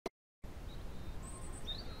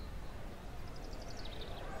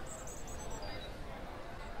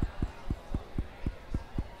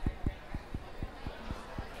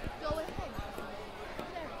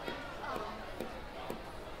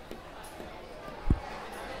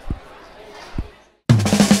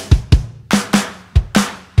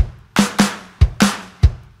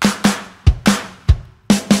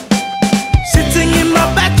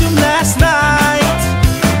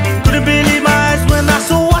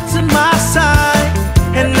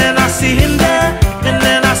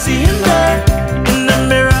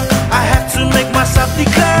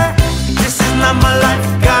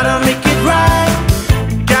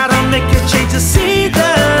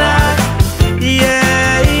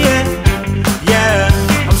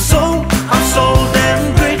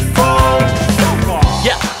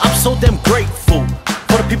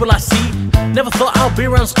Be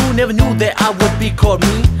around school, never knew that I would be called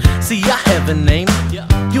me. See, I have a name,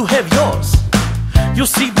 you have yours. You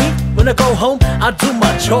see me, when I go home, I do my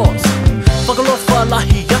chores. Fagalofa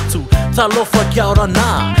lahiyatu, talofa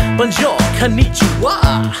kyaurana. Bonjour,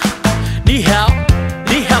 konnichiwa. Ni hao,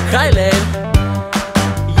 Thailand.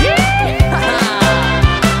 Yeah!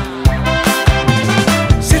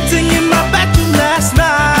 Sitting in my bedroom last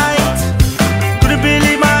night, couldn't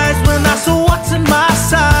believe my eyes when I saw what's in my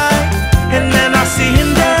sight. And then I see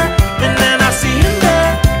him there, and then I see him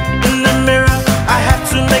there. In the mirror, I have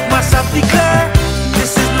to make myself declare,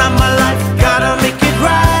 this is not my life, gotta make it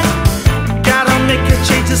right. Gotta make a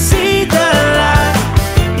change to see the light.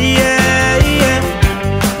 Yeah, yeah,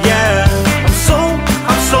 yeah.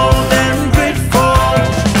 I'm so damn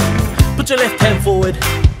grateful. Put your left hand forward,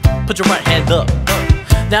 put your right hand up.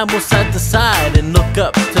 Now move side to side and look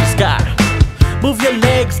up to the sky. Move your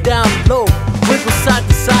legs down low, wiggle side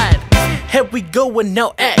to side. Here we go and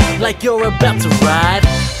now act like you're about to ride.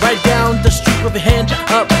 Right down the street with your hand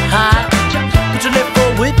up high. Put your left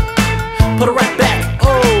forward, put it right back.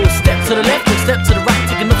 Oh, step to the left and step to the right,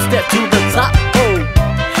 taking up step to the top. Oh,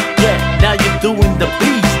 yeah, now you're doing the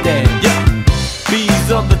BEEZ dance. Yeah,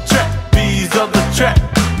 BEEZ on the track, BEEZ on the track.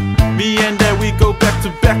 Me and that we go back to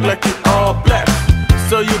back like we all black.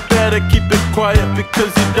 So you better keep it quiet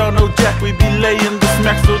because you don't know jack. We be laying the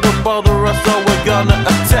smack so don't bother us or we're gonna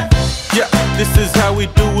attack. Yeah, this is how we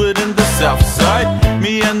do it in the south side.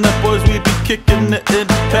 Me and the boys, we be kicking it in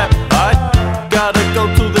Pap. Gotta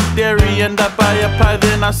go to the dairy and I buy a pie.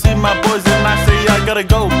 Then I see my boys and I say I gotta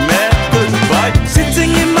go, man, goodbye.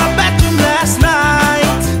 Sitting in my bedroom last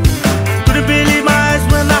night, couldn't believe my eyes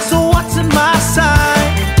when I saw what's in my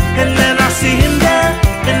sight. And then I see him there,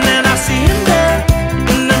 and then I see him there.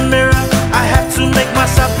 In the mirror, I have to make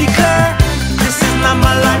myself declare, this is not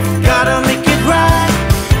my life, gotta make it right.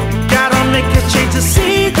 Gotta make a change to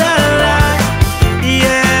see the light.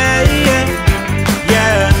 Yeah, yeah,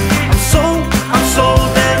 yeah. I'm so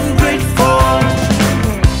damn grateful.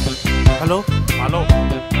 Hello? Hello.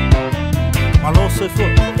 Hello, Sifo.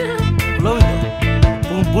 Hello,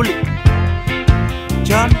 Boom Bullet.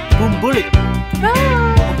 John, Boom Bullet.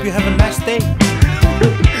 Hope you have a nice day.